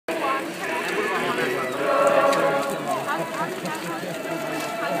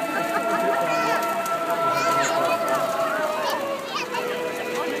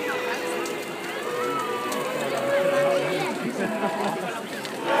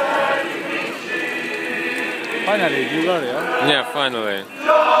Finally, you got it, yeah? Yeah, finally.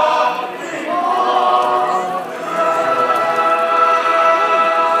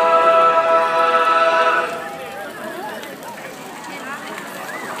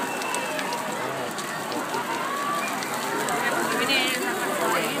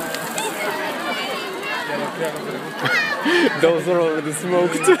 Those are already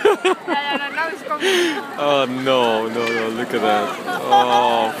smoked. Oh no, look at that.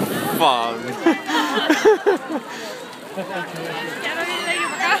 Oh, fun.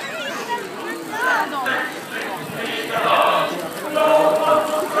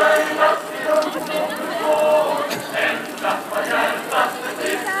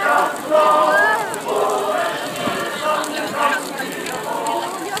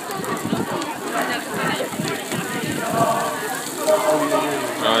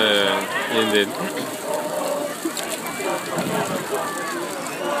 Oh yeah, indeed.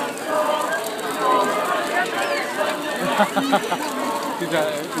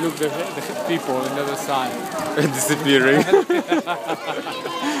 Look, the people on the other side. Disappearing.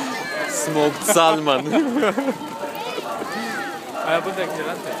 Smoked salmon.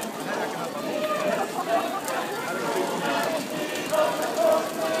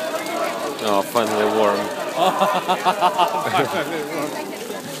 Oh, finally warm. Finally warm.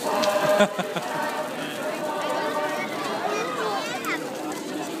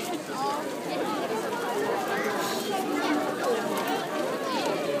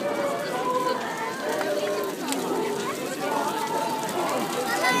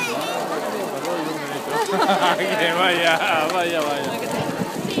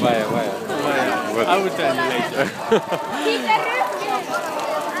 Vaya. I will tell you later.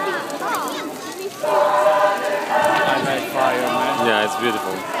 I like fire, man. Yeah, it's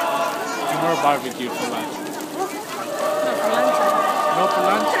beautiful. Tomorrow barbecue for lunch. No for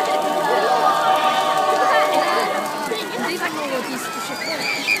lunch?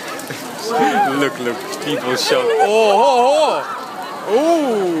 Look, people shout. Oh!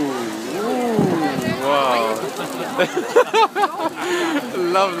 Wow.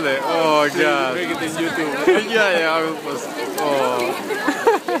 Lovely. Oh god. Make it in YouTube. Yeah, I will post. Oh.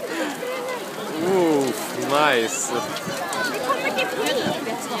 Ooh, nice.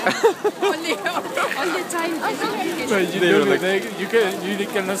 You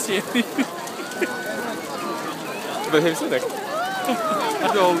cannot see anything. But have you seen it?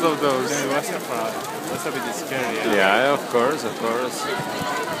 All of those. It was a bit scary. Yeah, of course.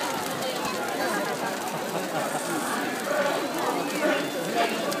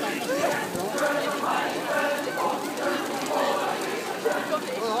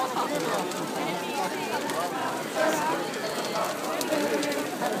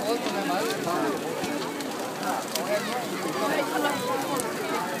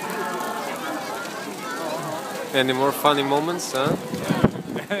 Any more funny moments, huh?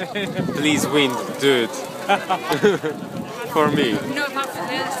 Please win, do it. For me. No, not for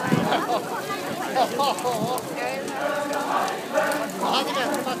this.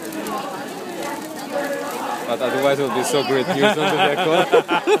 But otherwise it would be so great news on the record.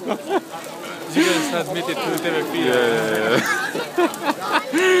 You can transmit it to TV. Yeah.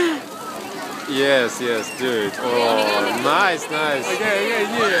 Yes, do it. Oh, nice. Okay.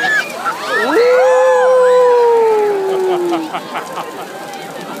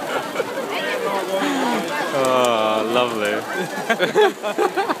 Oh, lovely.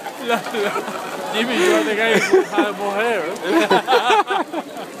 Jimmy, you are the guy who has more hair.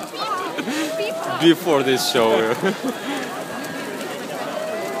 Before this show.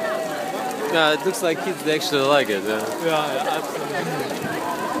 Yeah, it looks like kids they actually like it. Yeah, absolutely.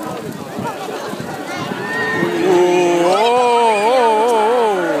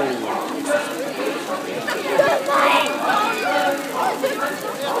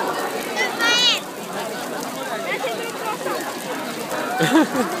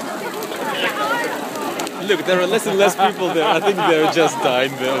 Look, there are less and less people there. I think they're just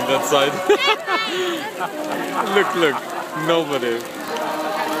dying there on that side. Look, nobody.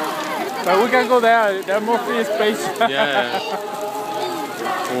 But we can go there. There are more free space. Yeah.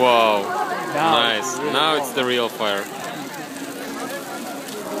 Wow. Nice. Now it's the real fire.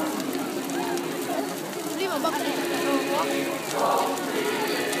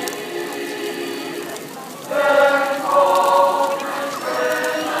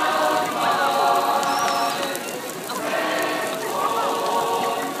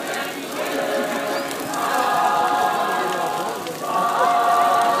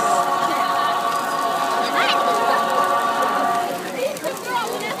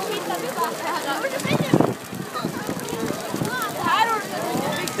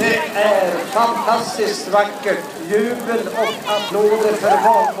 är fantastiskt vackert. Jubel och applåder för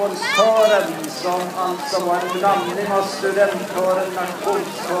Valborgskören som alltså var en blandning av studentkören,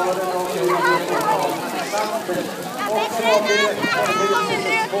 nationskören och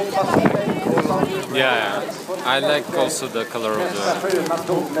Yeah, I like also the color of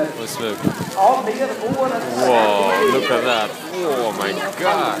the smoke. Whoa, look at that. Oh my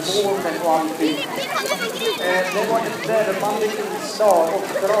gosh. Det var ett värmande inslag och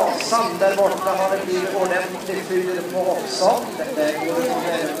brasan där borta har det blivit ordentligt fyr på också. Det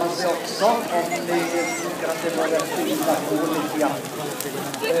värmar sig också om ni tycker att det börjar fyra på lite grann.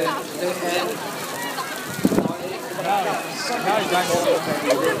 Det är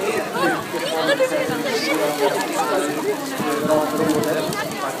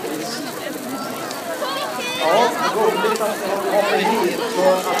roligt att ni har kommit hit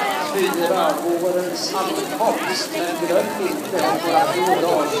för att fira vårens ankomst. Men glöm inte att våra 2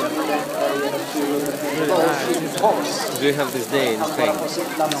 dagar sedan inkomst. Do you have this day in Spain?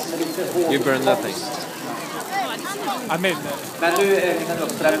 You burn nothing. Amen. Men nu är vi ändå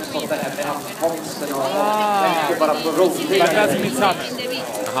främst åt det här med ankomsten och tänker bara på roliga. But that's midsummer.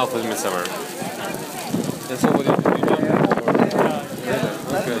 Half of midsummer. And so what do you do?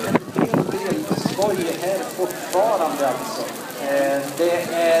 Skoj här fortfarande alltså.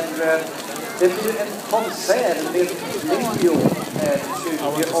 Det blir en konsert med Leo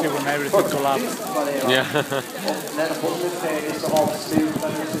 2040. Yeah. Och när hon är färdig så avslutar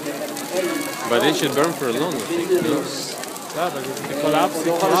det med en eld. But it should burn for a long time. Yeah, but it collapses.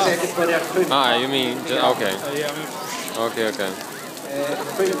 Då har det säkert börjat skymma. Ah, you mean... Okay. Okay.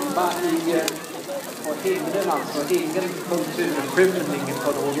 Skymma på himlen alltså. Ingen kulturskymning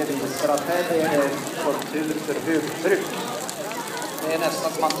på något vis. För att här är det kultur för högtryck. Det är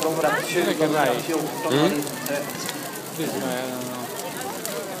nästan som man tror att 2014 har inträtt.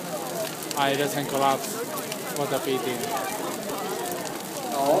 It doesn't collapse. What a pity.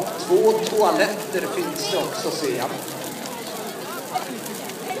 Ja, 2 toaletter finns det också, ser jag.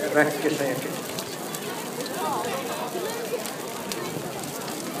 Det räcker säkert.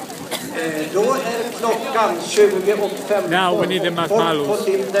 Då är klockan 20:15. Now we need the marshmallows. På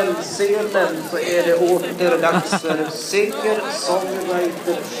Tindel-scenen så är det åter dags för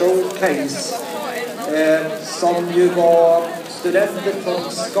Singer-Songwriter Showcase. Som ju var studenter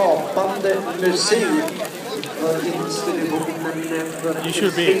från skapande musik för institutionen för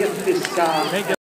estetiska